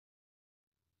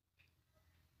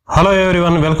Hello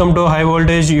everyone, welcome to High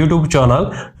Voltage YouTube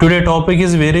channel. Today topic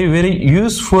is very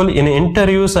useful in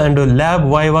interviews and lab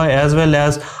viva as well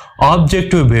as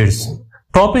objective bids.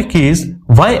 Topic is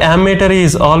why ammeter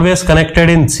is always connected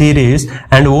in series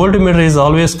and voltmeter is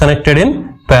always connected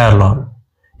in parallel.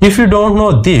 If you don't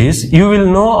know this, you will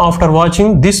know after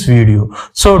watching this video.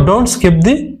 So don't skip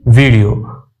the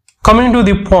video. Coming to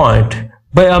the point,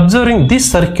 by observing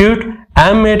this circuit,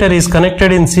 ammeter is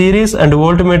connected in series and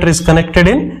voltmeter is connected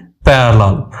in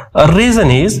parallel. A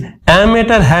reason is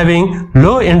ammeter having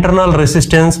low internal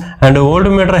resistance and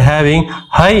voltmeter having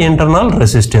high internal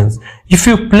resistance. If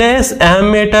you place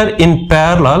ammeter in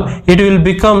parallel, it will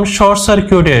become short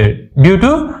circuited due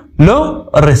to low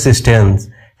resistance.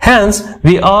 Hence,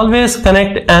 we always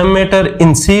connect ammeter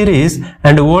in series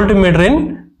and voltmeter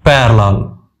in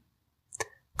parallel.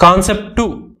 Concept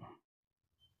 2.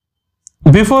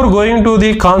 Before going to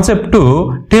the concept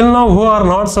 2, till now who are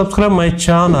not subscribed my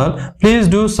channel, please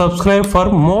do subscribe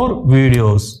for more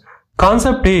videos.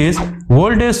 Concept is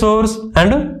voltage source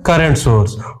and current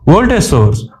source. Voltage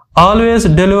source always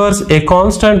delivers a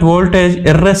constant voltage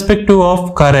irrespective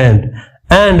of current,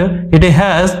 and it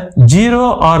has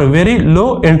zero or very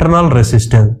low internal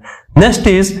resistance. Next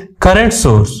is current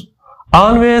source.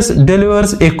 Always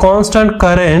delivers a constant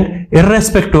current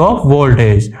irrespective of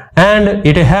voltage, and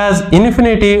it has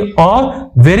infinity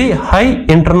or very high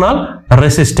internal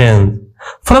resistance.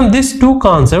 From these two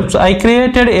concepts, I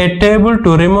created a table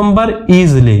to remember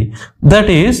easily. That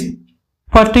is,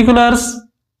 particulars,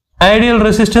 ideal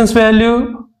resistance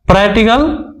value,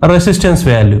 practical resistance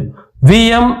value,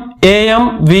 Vm,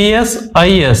 Am, Vs,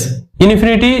 Is,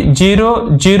 infinity,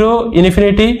 0, 0,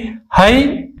 infinity,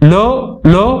 high, low,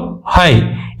 low,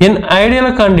 high. In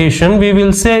ideal condition, we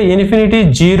will say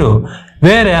infinity 0,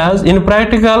 whereas in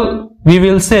practical, we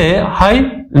will say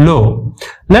high, low.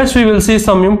 Next, we will see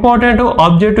some important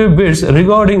objective bits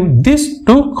regarding these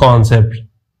two concepts.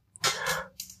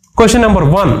 Question number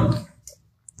 1.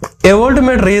 A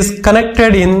voltmeter is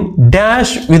connected in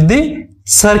dash with the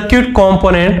circuit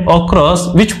component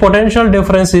across which potential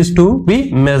difference is to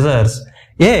be measured.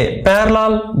 A.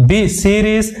 Parallel, B.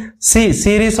 Series, C.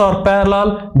 Series or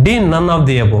parallel, D. None of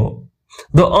the above.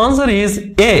 The answer is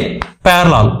A.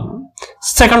 Parallel.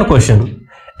 Second question.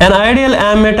 An ideal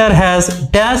ammeter has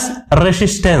dash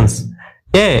resistance.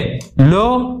 A.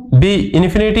 Low, B.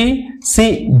 Infinity,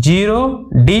 C. 0,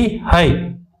 D.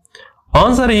 High.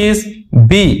 Answer is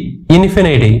B.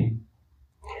 Infinity.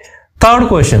 Third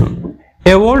question.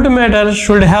 A voltmeter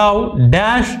should have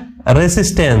dash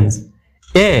resistance.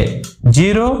 A.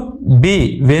 0,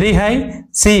 B. Very high,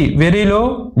 C. Very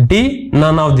low, D.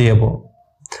 None of the above.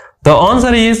 The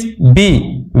answer is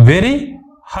B. Very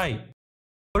high.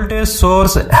 Voltage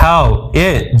source have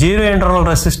A. 0 internal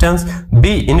resistance,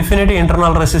 B. Infinity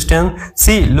internal resistance,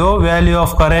 C. Low value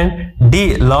of current,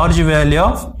 D. Large value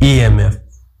of EMF.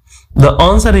 The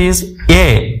answer is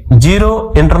A.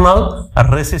 0 internal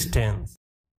resistance.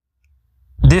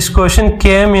 This question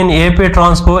came in AP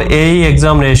Transco AE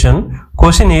examination.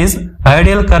 Question is,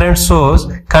 ideal current source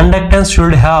conductance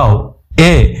should have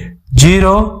A.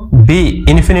 0, B.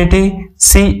 Infinity,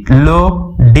 C.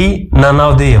 Low, D. None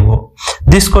of the above.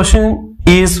 This question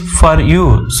is for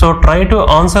you, so try to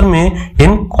answer me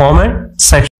in comment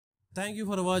section. Thank you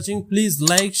for watching. Please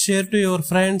like, share to your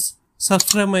friends,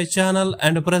 subscribe my channel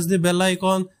and press the bell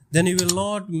icon, then you will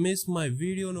not miss my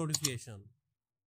video notification.